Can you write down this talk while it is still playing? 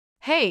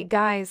Hey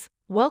guys,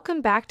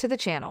 welcome back to the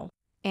channel.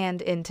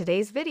 And in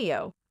today's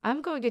video,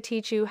 I'm going to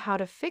teach you how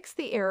to fix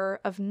the error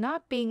of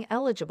not being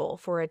eligible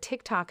for a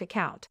TikTok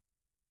account.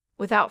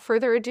 Without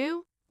further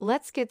ado,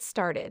 let's get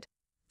started.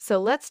 So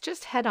let's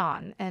just head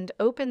on and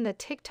open the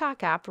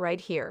TikTok app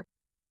right here.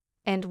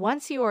 And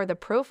once you are the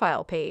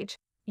profile page,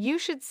 you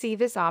should see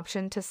this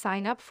option to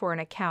sign up for an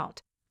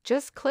account.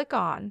 Just click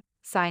on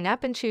Sign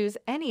Up and choose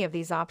any of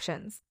these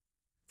options.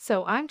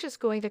 So I'm just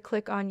going to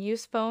click on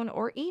Use Phone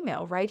or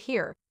Email right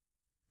here.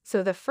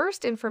 So the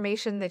first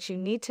information that you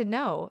need to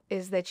know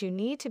is that you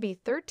need to be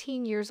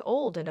 13 years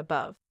old and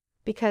above,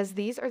 because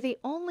these are the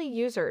only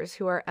users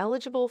who are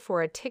eligible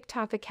for a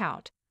TikTok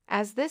account,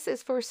 as this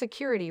is for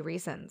security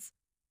reasons.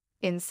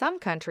 In some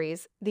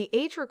countries, the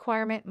age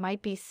requirement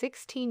might be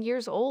 16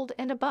 years old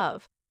and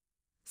above.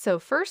 So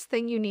first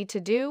thing you need to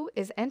do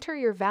is enter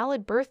your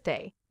valid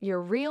birthday,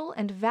 your real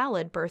and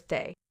valid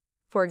birthday.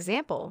 For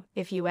example,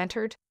 if you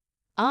entered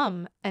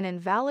an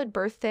invalid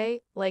birthday,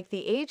 like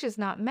the age is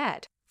not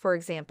met, for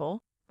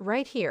example,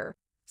 right here,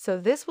 so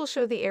this will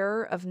show the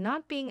error of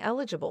not being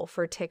eligible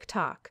for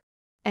TikTok.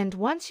 And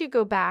once you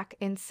go back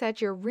and set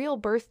your real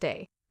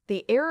birthday,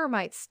 the error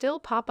might still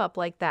pop up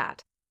like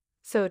that.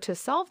 So to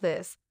solve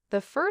this,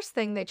 the first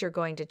thing that you're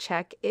going to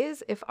check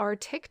is if our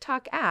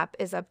TikTok app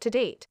is up to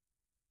date.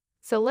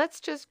 So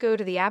let's just go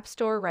to the App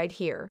Store right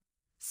here.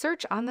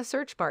 Search on the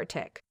search bar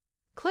tick.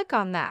 Click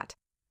on that.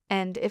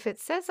 And if it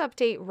says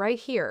update right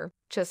here,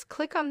 just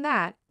click on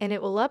that and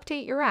it will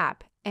update your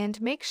app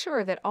and make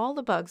sure that all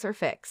the bugs are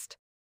fixed.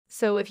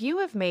 So if you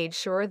have made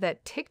sure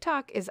that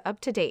TikTok is up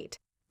to date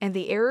and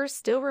the error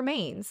still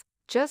remains,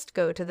 just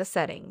go to the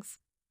settings.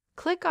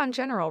 Click on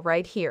General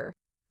right here.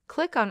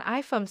 Click on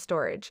iPhone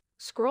storage,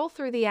 scroll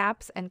through the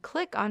apps and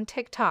click on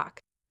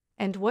TikTok.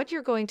 And what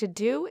you're going to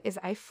do is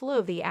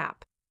iFlow the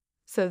app.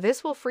 So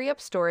this will free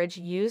up storage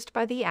used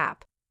by the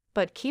app,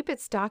 but keep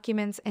its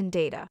documents and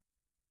data.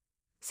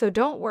 So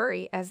don't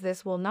worry, as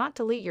this will not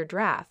delete your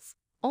drafts,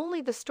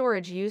 only the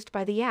storage used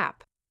by the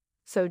app.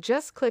 So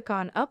just click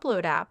on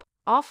Upload App,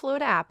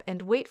 Offload App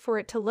and wait for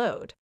it to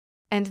load.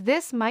 And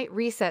this might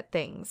reset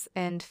things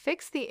and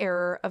fix the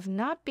error of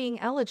not being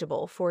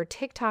eligible for a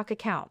TikTok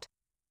account.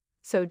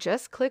 So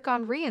just click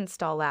on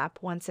Reinstall App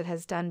once it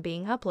has done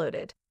being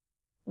uploaded.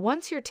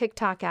 Once your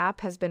TikTok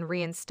app has been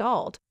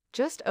reinstalled,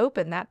 just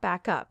open that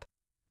back up.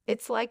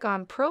 It's like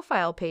on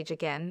profile page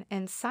again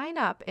and sign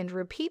up and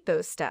repeat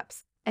those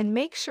steps. And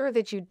make sure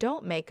that you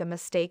don't make a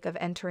mistake of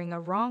entering a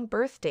wrong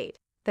birth date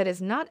that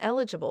is not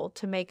eligible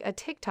to make a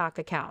TikTok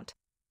account.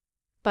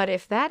 But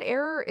if that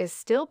error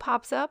still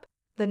pops up,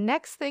 the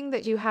next thing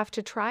that you have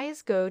to try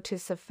is go to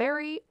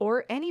Safari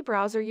or any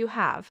browser you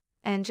have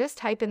and just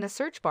type in the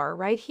search bar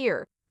right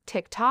here,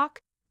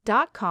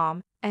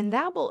 tiktok.com, and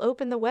that will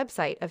open the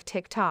website of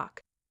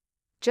TikTok.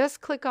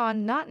 Just click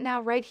on Not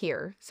Now right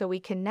here so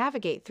we can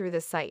navigate through the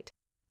site,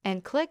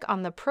 and click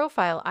on the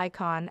profile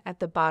icon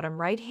at the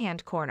bottom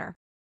right-hand corner.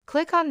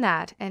 Click on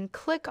that and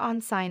click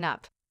on Sign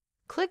Up.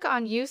 Click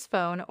on Use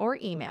Phone or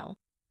Email.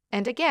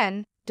 And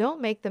again, don't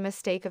make the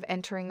mistake of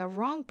entering a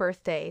wrong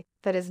birthday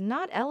that is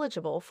not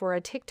eligible for a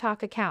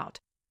TikTok account.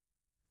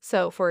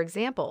 So, for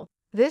example,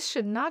 this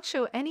should not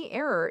show any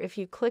error if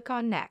you click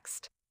on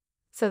Next.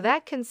 So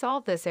that can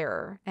solve this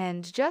error,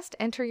 and just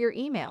enter your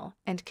email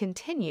and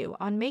continue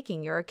on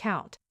making your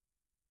account.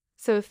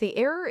 So if the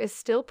error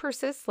still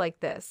persists like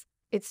this,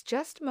 it's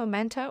just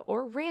Momenta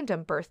or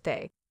random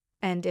birthday.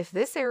 And if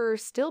this error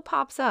still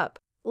pops up,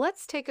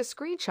 let's take a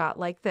screenshot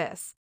like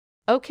this.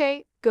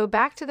 Okay, go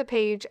back to the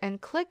page and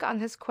click on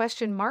this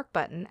question mark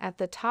button at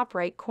the top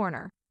right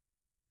corner.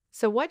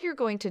 So what you're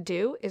going to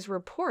do is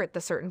report the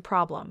certain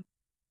problem.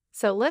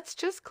 So let's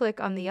just click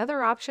on the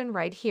other option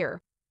right here.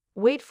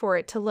 Wait for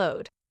it to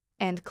load,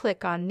 and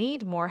click on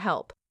Need More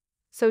Help.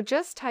 So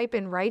just type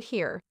in right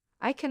here,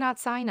 I cannot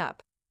sign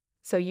up.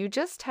 So you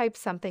just type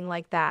something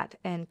like that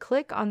and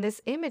click on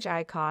this image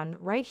icon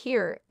right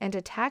here and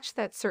attach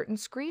that certain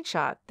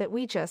screenshot that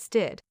we just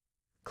did.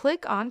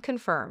 Click on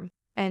Confirm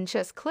and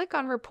just click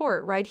on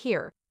Report right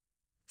here.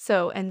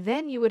 And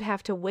then you would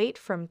have to wait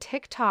from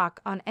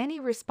TikTok on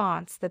any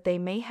response that they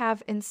may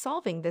have in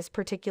solving this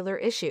particular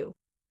issue.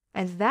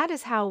 And that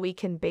is how we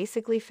can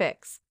basically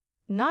fix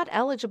not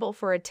eligible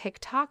for a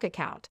TikTok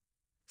account.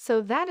 So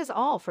that is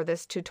all for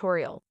this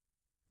tutorial.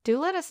 Do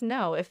let us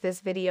know if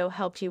this video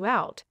helped you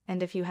out,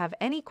 and if you have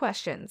any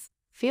questions,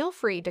 feel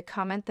free to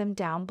comment them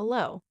down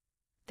below.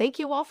 Thank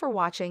you all for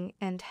watching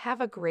and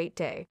have a great day.